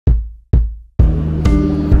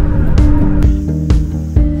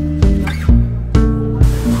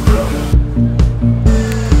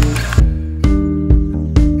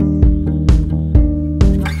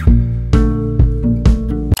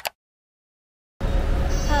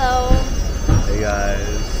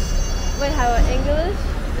Wait, how English?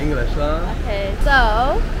 English, huh? Okay,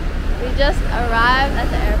 so we just arrived at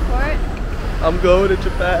the airport. I'm going to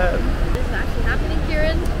Japan. This is actually happening,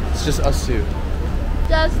 Kieran. It's just us two.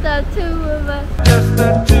 Just the two of us. Just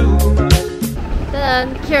the two of us.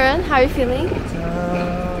 Then, Kieran, how are you feeling?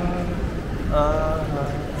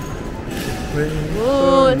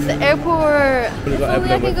 Ooh, it's the airport. If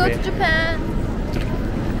only I can go to Japan.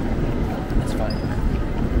 It's fine.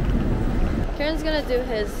 Kieran's gonna do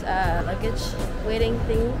his luggage waiting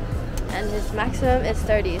thing, and his maximum is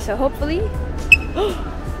 30. So hopefully. Okay,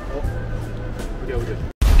 we're good.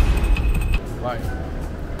 Right.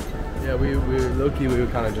 Yeah, we low-key we were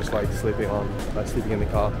kind of just like sleeping in the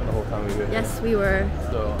car the whole time we were here. Yes, we were.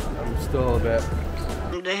 So I'm still a bit.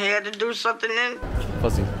 They had to do something then.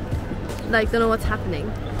 Fuzzy. Like, don't know what's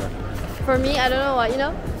happening. For me, I don't know what, you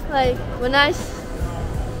know? Like, when I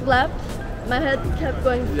slept, my head kept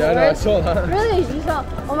going forward. Yeah, no, I saw that. Really? You saw?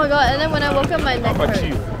 Oh my god, and then when I woke up, my neck hurt.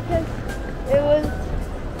 You? It was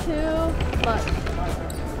too much.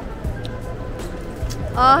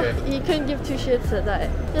 Okay. He couldn't give two shits at that.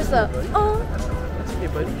 Just a, oh. That's okay,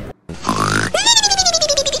 buddy.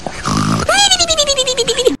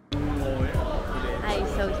 Hi,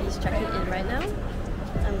 so he's checking in right now.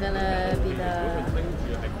 I'm gonna be the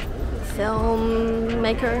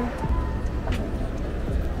filmmaker.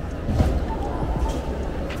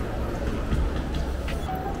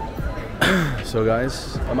 So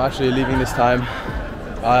guys, I'm actually leaving this time.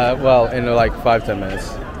 Well, in like 5-10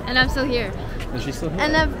 minutes. And I'm still here. Is she still here?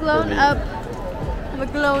 And I've blown up. I'm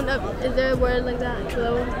blown up. Is there a word like that?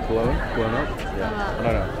 Blown? Blown up? Yeah. I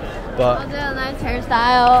don't know. But I'll do a nice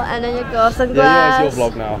hairstyle and then you go sunglasses. yeah, it's your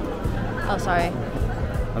vlog now. Oh, sorry.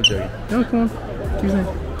 I'm joking. No, come on. Tuesday.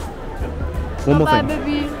 One more Bye, thing.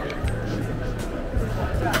 baby.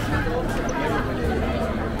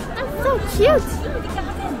 That's so cute.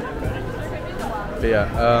 But yeah,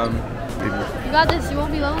 You got this. You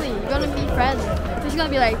won't be lonely. You're gonna be friends. So she's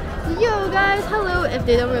gonna be like, yo guys, hello. If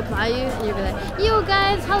they don't reply you, and you'll be like, yo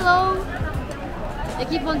guys, hello. They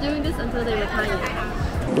keep on doing this until they reply you.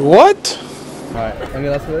 what? Alright, any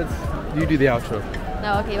last words? You do the outro.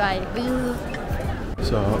 No, okay, bye.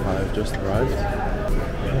 So I've just arrived.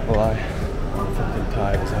 Well, I'm fucking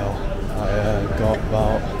tired as hell. I got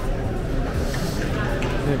about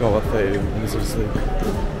 30 minutes of sleep.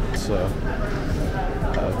 So I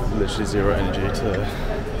have literally zero energy to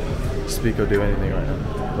speak or do anything right now.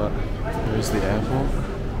 But here's the airport.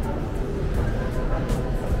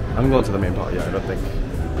 I haven't gone to the main part yet, I don't think.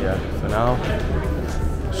 Yeah, for now,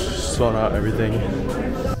 sort out everything.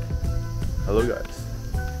 Hello guys.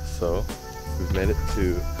 So we've made it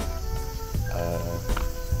to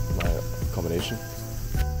my accommodation.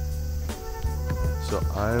 So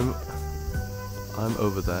I'm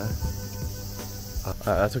over there.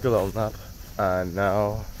 I took a little nap and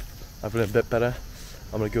now I'm feeling a bit better.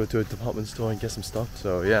 I'm gonna go to a department store and get some stuff.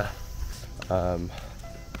 So yeah, gonna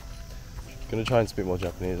try and speak more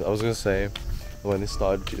Japanese. I was gonna say when they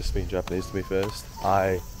started speaking Japanese to me first,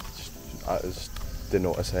 I just didn't know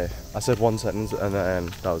what to say. I said one sentence and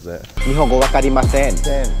then that was it. Nihongo wakarimasen.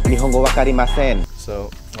 Nihongo wakarimasen.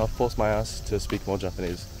 So I'll force my ass to speak more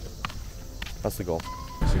Japanese. That's the goal.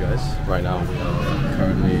 So guys, right now we are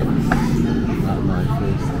currently at my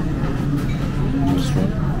first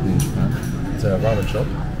restaurant in Japan. It's a ramen shop.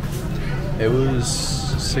 It was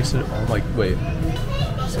 600. Oh my, wait.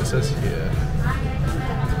 So it says here.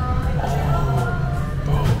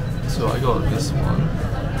 Oh, so I got this one.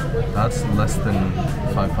 That's less than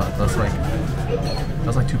 £5. That's like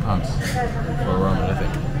 £2 for a ramen, I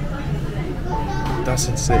think. That's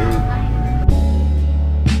insane.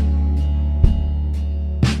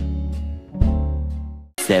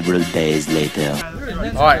 Several days later.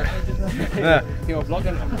 Alright, yeah.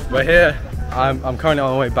 We're here. I'm currently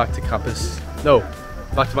on my way back to campus. No,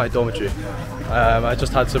 back to my dormitory. I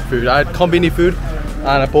just had some food. I had combini food and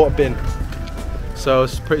I bought a bin. So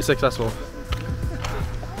it's pretty successful.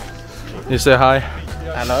 You say hi?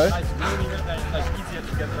 Hello.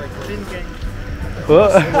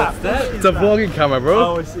 What? It's a vlogging camera, bro.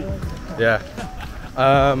 Oh, I see. Yeah.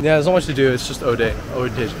 Yeah, there's not much to do. It's just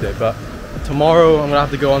orientation day. But tomorrow I'm gonna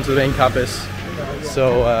have to go onto the main campus.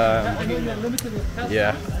 So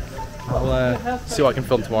yeah, I'll see what I can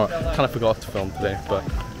film tomorrow. Kind of forgot to film today, but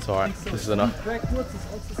it's alright. This is enough.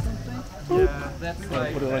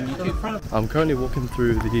 I'm currently walking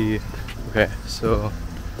through the. Okay, so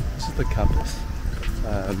this is the campus.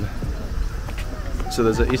 So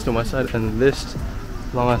there's an east and west side, and this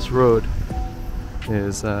long ass road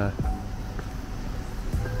is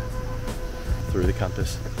through the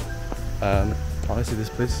campus. Honestly, this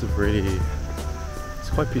place is really It's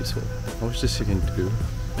quite peaceful. I wish this you can do,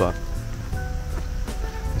 but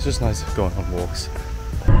it's just nice going on walks.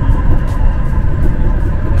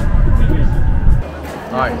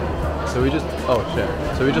 Alright, so we just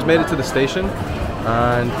we just made it to the station,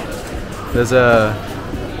 and there's a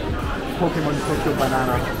Pokemon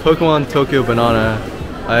Tokyo banana.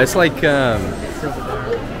 It's like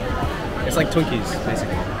Twinkies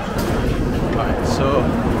basically. Alright, so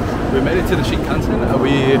we made it to the Shinkansen.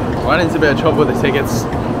 We ran into a bit of trouble with the tickets.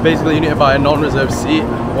 Basically, you need to buy a non-reserved seat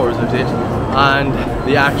or reserved seat and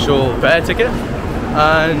the actual fare ticket.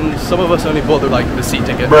 And some of us only bought the seat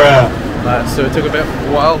ticket. So it took a bit of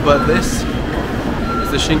a while, but this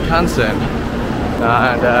is the Shinkansen,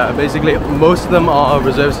 and basically most of them are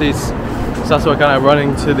reserved seats, so that's why kind of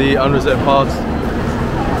running to the unreserved parts.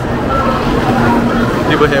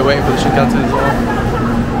 People here waiting for the Shinkansen as well.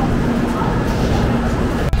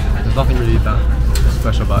 There's nothing really that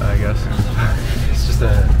special about it, I guess. It's just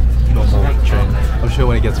a normal train. I'm sure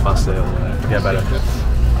when it gets faster it'll get better.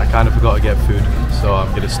 I kind of forgot to get food, so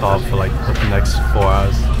I'm gonna starve for like the next 4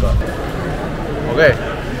 hours. But okay,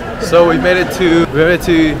 so we made it to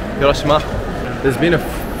Hiroshima. There's been a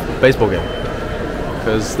baseball game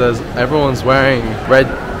because everyone's wearing red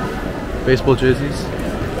baseball jerseys.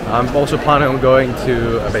 I'm also planning on going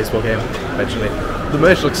to a baseball game eventually. The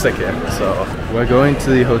merch looks sick here, so we're going to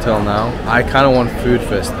the hotel now. I kind of want food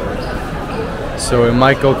first though, so we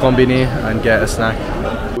might go Konbini and get a snack.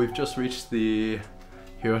 We've just reached the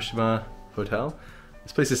Hiroshima hotel.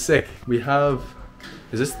 This place is sick. We have,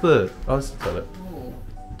 is this the, oh, this is the toilet.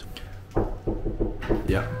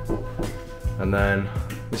 Yeah. And then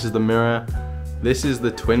this is the mirror. This is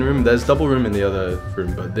the twin room. There's double room in the other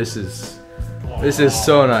room, but this is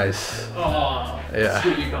so nice. Yeah.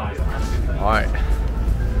 Alright.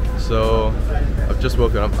 So I've just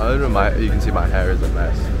woken up. I don't know, you can see my hair is a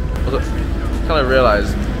mess. Also, kind of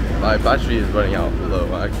realized my battery is running out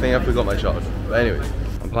low. I think I forgot my charge. But anyways,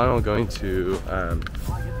 I'm planning on going to I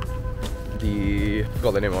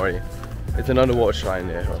forgot the name already. It's an underwater shrine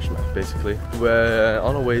near Hiroshima, basically. We're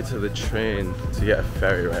on our way to the train to get a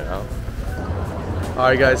ferry right now.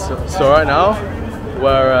 Alright guys, so right now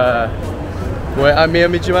we're at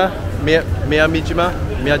Miyajimaaaa,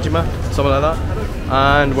 something like that.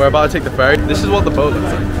 And we're about to take the ferry. This is what the boat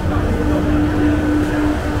looks like.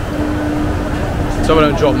 So I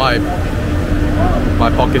don't drop my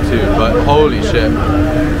pocket too, but holy shit.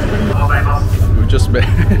 We've just made it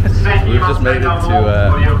to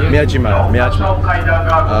Miyajimaaaa.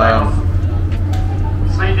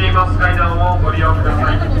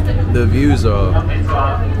 The views are,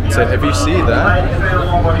 so if you see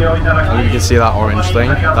that, you can see that orange thing,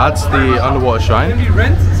 that's the underwater shrine.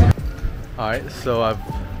 Alright, so I've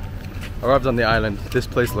arrived on the island. This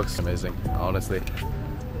place looks amazing, honestly.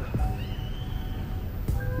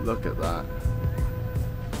 Look at that.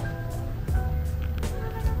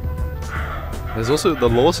 There's also, the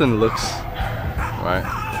Lawson looks, right.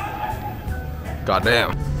 God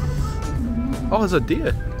damn. Oh, there's a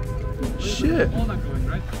deer. Shit.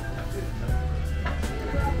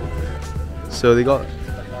 So they got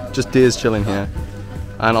just deers chilling here.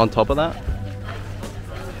 And on top of that,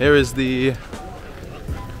 here is the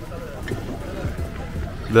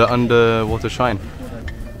underwater shrine.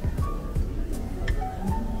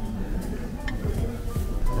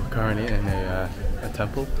 We're currently in a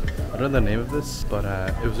temple. I don't know the name of this, but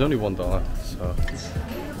it was only $1, so.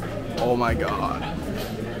 Oh my god.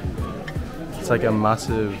 It's like a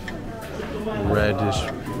massive reddish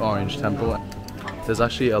orange temple. There's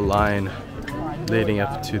actually a line leading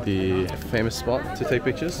up to the famous spot to take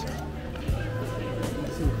pictures.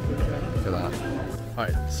 Look at that.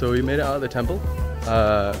 Alright, so we made it out of the temple.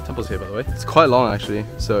 Temple's here by the way. It's quite long actually,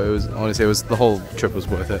 so it was, honestly, the whole trip was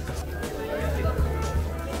worth it.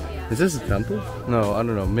 Is this a temple? No, I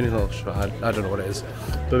don't know, mini little shrine. I don't know what it is.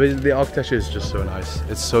 But basically the architecture is just so nice.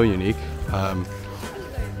 It's so unique.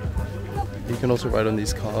 You can also ride on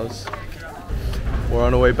these cars. We're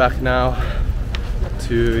on our way back now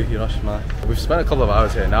to Hiroshima. We've spent a couple of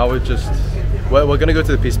hours here. Now we're gonna go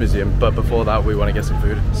to the Peace Museum, but before that we want to get some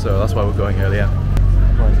food. So that's why we're going earlier.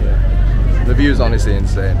 Right here. The view is honestly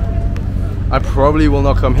insane. I probably will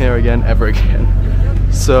not come here again, ever again.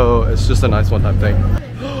 So it's just a nice one-time thing.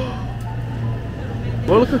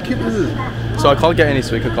 Well, look how cute this is. So I can't get any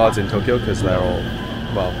Suica cards in Tokyo because they're all,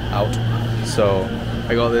 well, out. So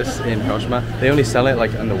I got this in Hiroshima. They only sell it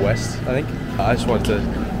like in the West, I think. I just wanted to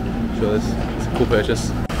show this. It's a cool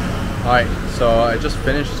purchase. Alright, so I just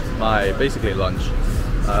finished my basically lunch.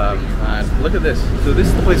 And look at this. So this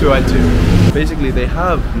is the place we went to. Basically they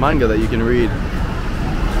have manga that you can read.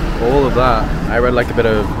 All of that. I read like a bit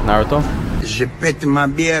of Naruto. Je pète ma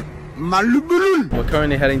bière. We're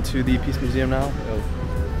currently heading to the Peace Museum now.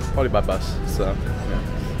 Probably by bus, so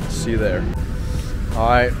yeah. See you there.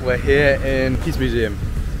 Alright, we're here in Peace Museum.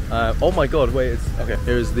 Oh my god, wait, it's okay.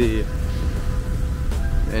 Here's the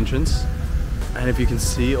entrance, and if you can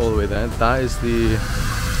see all the way there, that is the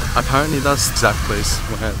apparently that's the exact place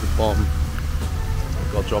where the bomb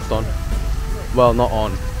got dropped on. Well, not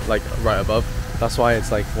on, like right above. That's why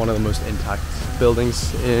it's like one of the most intact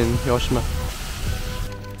buildings in Hiroshima.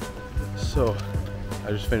 So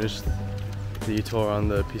I just finished the tour on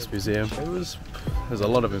the Peace Museum. There's a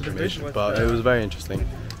lot of information, but it was very interesting.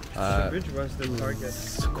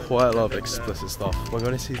 Quite a lot of explicit stuff. We're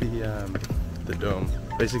going to see the dome.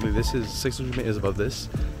 Basically, this is 600 meters above. This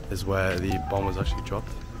is where the bomb was actually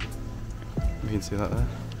dropped. You can see that there.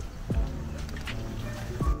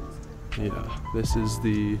 Yeah, this is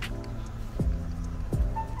the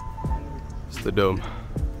dome.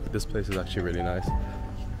 This place is actually really nice.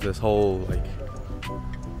 This whole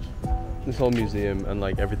museum and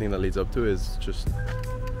like everything that leads up to it is just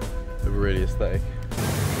really aesthetic.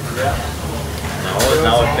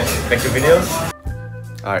 Now take your videos.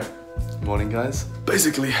 Alright, morning guys.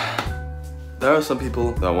 Basically, there are some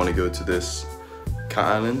people that want to go to this cat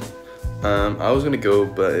island. I was gonna go,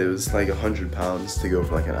 but it was like £100 to go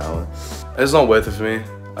for like an hour. It's not worth it for me.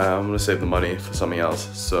 I'm gonna save the money for something else.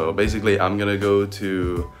 So basically, I'm gonna go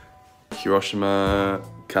to Hiroshima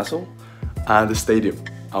Castle and the stadium.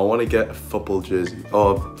 I want to get a football jersey,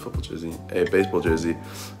 a baseball jersey,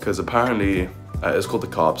 because apparently it's called the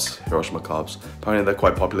Cubs, Hiroshima Cubs. Apparently they're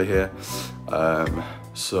quite popular here.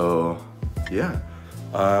 So yeah,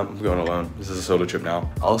 I'm going alone. This is a solo trip now.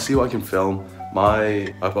 I'll see what I can film.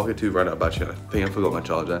 My Pocket 2 ran out of battery. I think I forgot my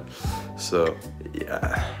charger. So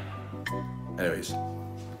yeah. Anyways,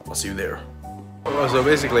 I'll see you there. So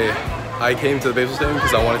basically, I came to the baseball stadium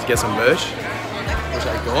because I wanted to get some merch, which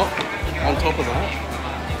I got. On top of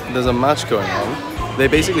that, there's a match going on. They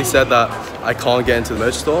basically said that I can't get into the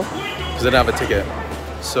merch store because I didn't have a ticket.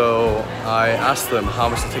 So I asked them how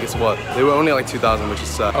much the tickets were. They were only like 2,000, which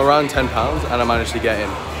is around £10, and I managed to get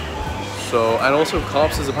in. So, and also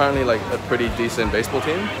Cops is apparently like a pretty decent baseball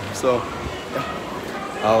team. So yeah,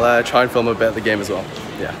 I'll try and film a bit of the game as well.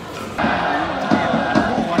 Yeah.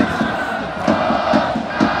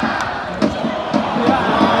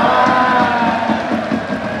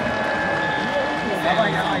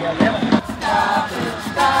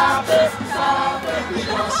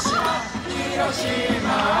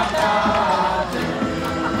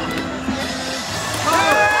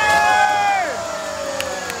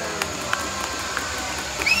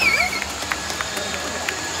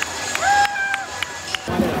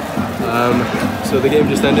 So the game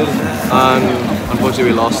just ended and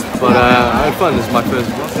unfortunately we lost, but I had fun. This is my first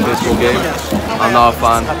baseball game. I'm not a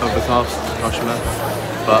fan of the Cubs, Hiroshima,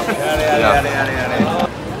 but yeah.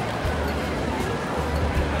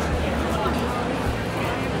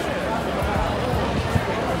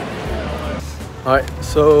 Alright,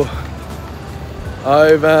 so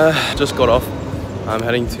I've just got off. I'm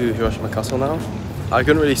heading to Hiroshima Castle now. I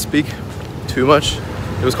couldn't really speak too much.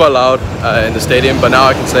 It was quite loud in the stadium, but now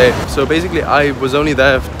I can say. So basically I was only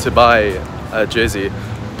there to buy a jersey,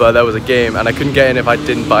 but there was a game and I couldn't get in if I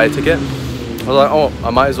didn't buy a ticket. I was like, oh,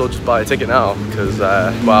 I might as well just buy a ticket now because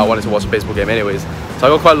well, I wanted to watch a baseball game anyways. So I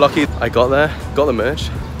got quite lucky. I got there, got the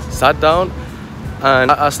merch, sat down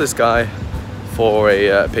and I asked this guy for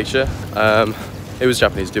a picture. It was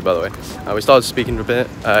Japanese dude, by the way. We started speaking a bit.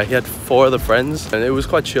 He had 4 other friends and it was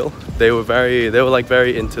quite chill. They were like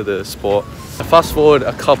very into the sport. Fast forward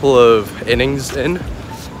a couple of innings in,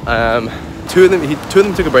 two of them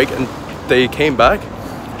took a break and they came back,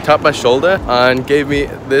 tapped my shoulder and gave me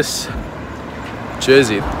this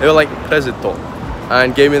jersey. They were like presento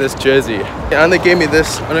and gave me this jersey. And they gave me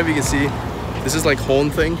this, I don't know if you can see, this is like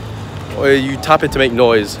horn thing where you tap it to make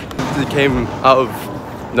noise. It came out of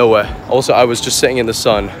nowhere. Also, I was just sitting in the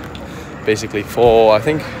sun basically for I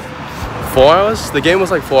think 4 hours. The game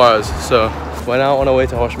was like 4 hours, so went out on our way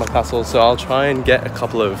to Hiroshima Castle, so I'll try and get a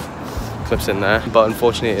couple of clips in there, but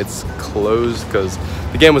unfortunately it's closed because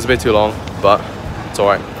the game was a bit too long, but it's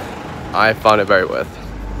alright. I found it very worth.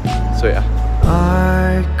 So yeah.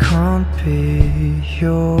 I can't be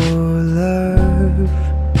your love.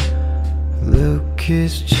 Look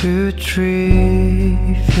is too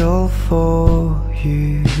trivial for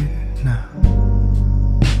you now.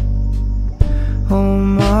 Oh,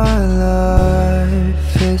 my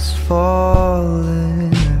life is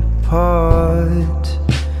falling apart.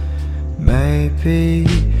 Maybe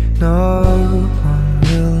no one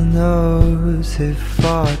will notice if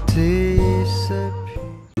I disappear.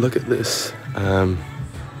 Look at this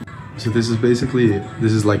So this is basically,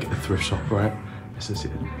 this is like a thrift shop, right? This is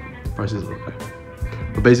it. Prices look high.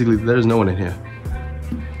 But basically, there's no one in here.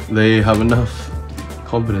 They have enough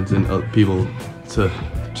confidence in other people to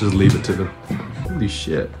just leave it to them. Holy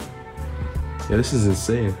shit. Yeah, this is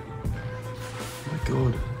insane. Oh my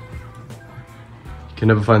god. You can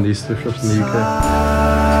never find these thrift shops in the UK.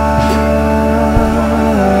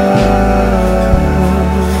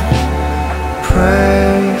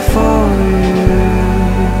 Pray for you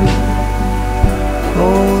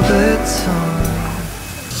all the time.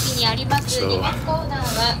 So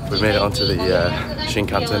we made it onto the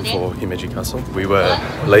Shinkansen for Himeji Castle. We were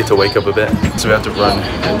late to wake up a bit, so we had to run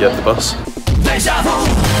and get the bus.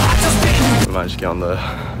 We managed to get on the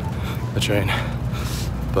train,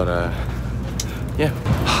 but yeah,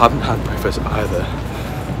 I haven't had breakfast either,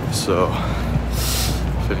 so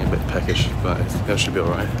feeling a bit peckish, but I think that should be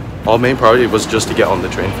alright. Our main priority was just to get on the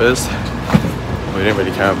train first. We didn't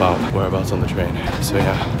really care about whereabouts on the train, so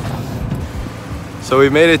yeah. So we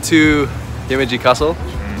made it to Himeji Castle.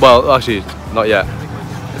 Well, actually, not yet.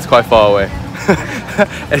 It's quite far away.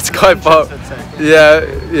 It's quite far. Yeah,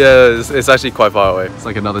 it's actually quite far away. It's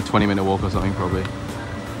like another 20-minute walk or something, probably. So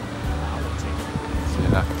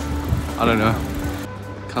yeah, I don't know.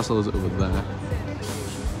 Castle is over there.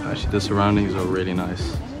 Actually, the surroundings are really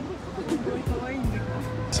nice.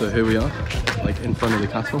 So here we are, like in front of the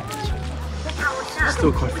castle.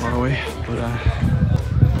 Still quite far away, but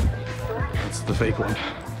it's the fake one.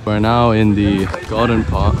 We're now in the garden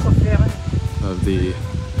part of the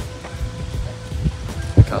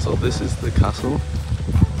castle. This is the castle.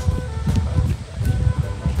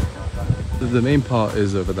 The main part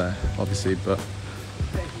is over there, obviously, but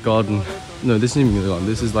garden. No, this isn't even the garden.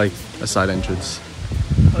 This is like a side entrance,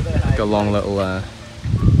 like a long little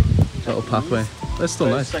pathway. That's still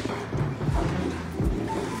nice.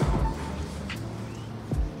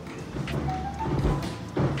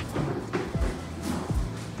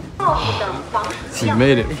 We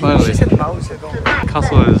made it, finally. The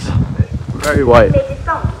castle is very white.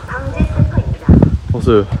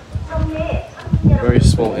 Also, very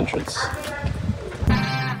small entrance.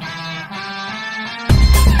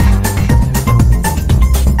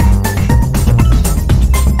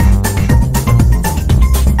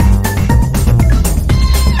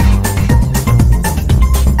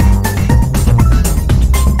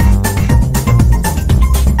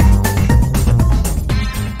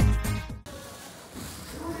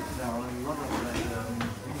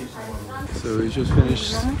 So we just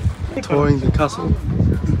finished touring the castle,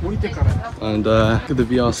 and look at the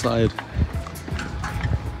VR side.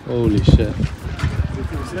 Holy shit.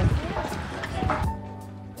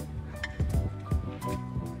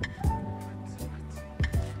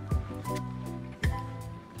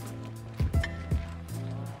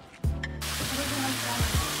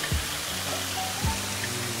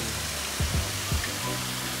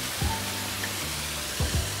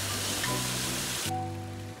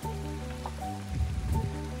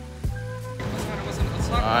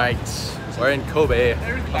 Alright, we're in Kobe.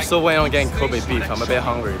 I'm still waiting on getting Kobe beef. I'm a bit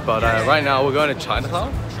hungry, but right now we're going to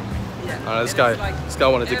Chinatown. This guy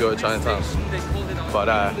wanted to go to Chinatown, but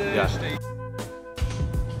yeah.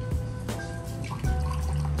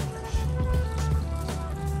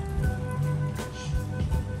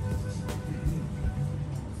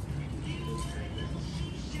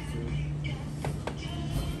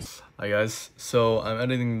 Hi guys, so I'm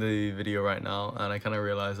editing the video right now and I kind of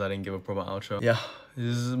realized I didn't give a proper outro. Yeah,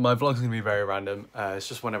 my vlog's gonna be very random. It's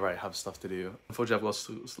just whenever I have stuff to do. Unfortunately, I've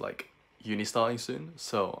got like uni starting soon,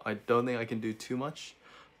 so I don't think I can do too much.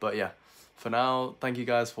 But yeah, for now, thank you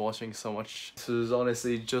guys for watching so much. This is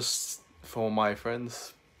honestly just for my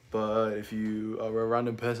friends, but if you are a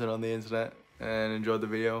random person on the internet and enjoyed the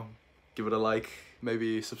video, give it a like,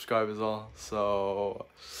 maybe subscribe as well. So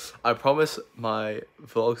I promise my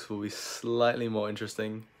vlogs will be slightly more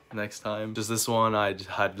interesting next time. Just this one I just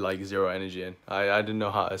had like zero energy in. I didn't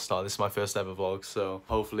know how to start. This is my first ever vlog, so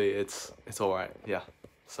hopefully it's all right. Yeah,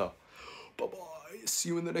 so bye bye, see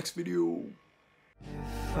you in the next video.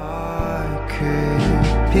 If I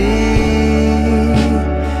could be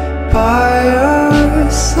by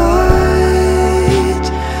your side.